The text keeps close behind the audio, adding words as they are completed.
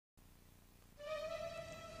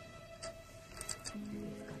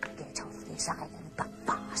this island, but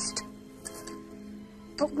fast.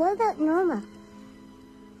 But what about Norma?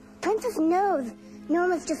 Princess knows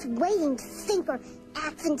Norma's just waiting to sink her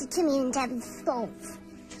axe into Timmy and Tabby's skulls.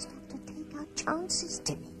 Just have to take our chances,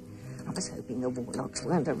 Timmy. I was hoping the Warlocks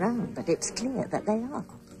weren't around, but it's clear that they are.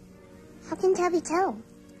 How can Tabby tell?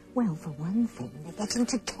 Well, for one thing, they're getting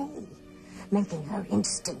to Kay, making her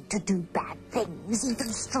instinct to do bad things even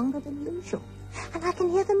stronger than usual. And I can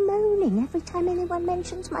hear them moaning every time anyone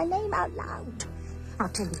mentions my name out loud. I'll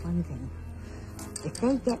tell you one thing. If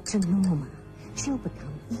they get to Norma, she'll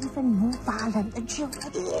become even more violent than she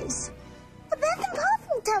already is. But that's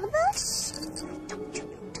impossible, Tabitha. I told you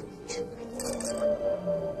not to mention it.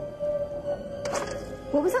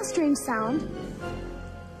 What was that strange sound?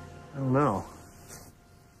 I don't know.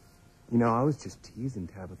 You know, I was just teasing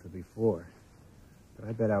Tabitha before, but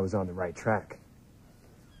I bet I was on the right track.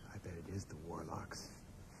 I bet it is the Warlocks.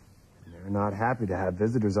 And they're not happy to have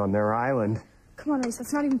visitors on their island. Come on, Reese,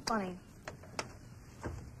 that's not even funny.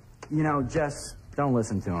 You know, Jess, don't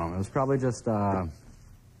listen to him. It was probably just, an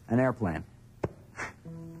airplane.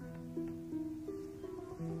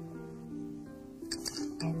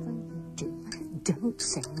 Don't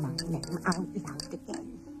say my name out loud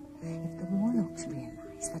again. If the Warlocks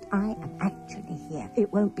realize that I am actually here,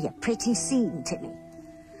 it won't be a pretty scene, Timmy.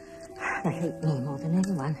 They hate me more than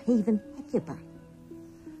anyone, even Hecuba.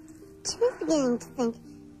 Timmy's beginning to think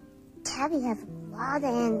Tabby has a lot of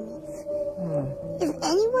enemies. Is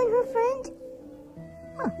anyone her friend?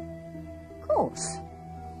 Huh. Of course.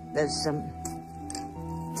 There's,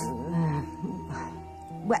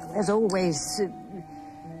 well, there's always...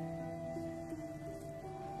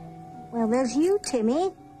 well, there's you,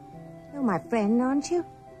 Timmy. You're my friend, aren't you?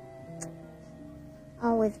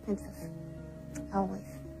 Always, Princess. Always.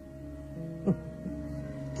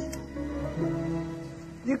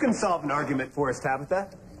 You can solve an argument for us, Tabitha.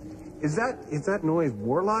 Is that noise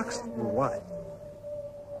Warlocks or what?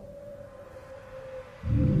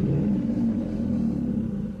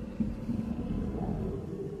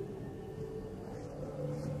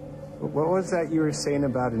 What was that you were saying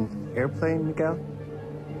about an airplane, Miguel?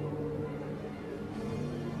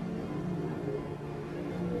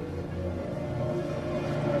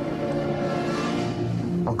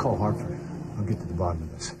 I'll call Hartford. I'll get to the bottom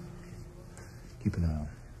of this. Keep an eye on it.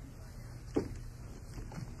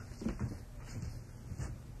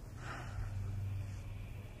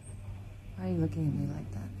 Why are you looking at me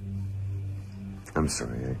like that? I'm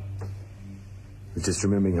sorry, I was just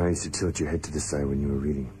remembering how I used to tilt your head to the side when you were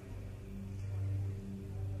reading.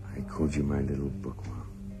 I called you my little bookworm.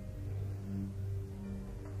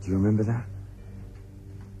 Do you remember that?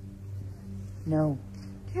 No.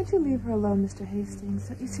 Can't you leave her alone, Mr. Hastings?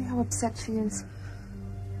 Don't you see how upset she is?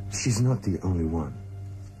 She's not the only one.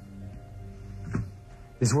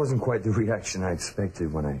 This wasn't quite the reaction I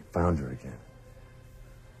expected when I found her again.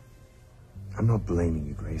 I'm not blaming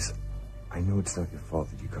you, Grace. I know it's not your fault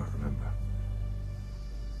that you can't remember.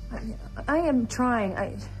 I am trying.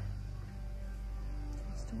 I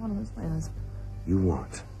just don't want to lose my husband. You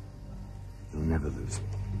won't. You'll never lose me.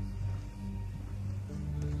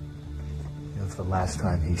 It's the last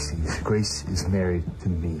time he sees Grace is married to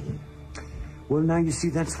me. Well, now you see,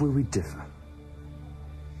 that's where we differ.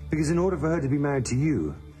 Because in order for her to be married to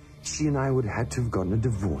you, she and I would have had to have gotten a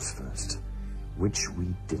divorce first, which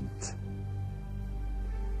we didn't.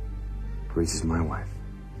 Grace is my wife,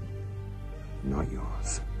 not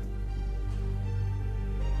yours.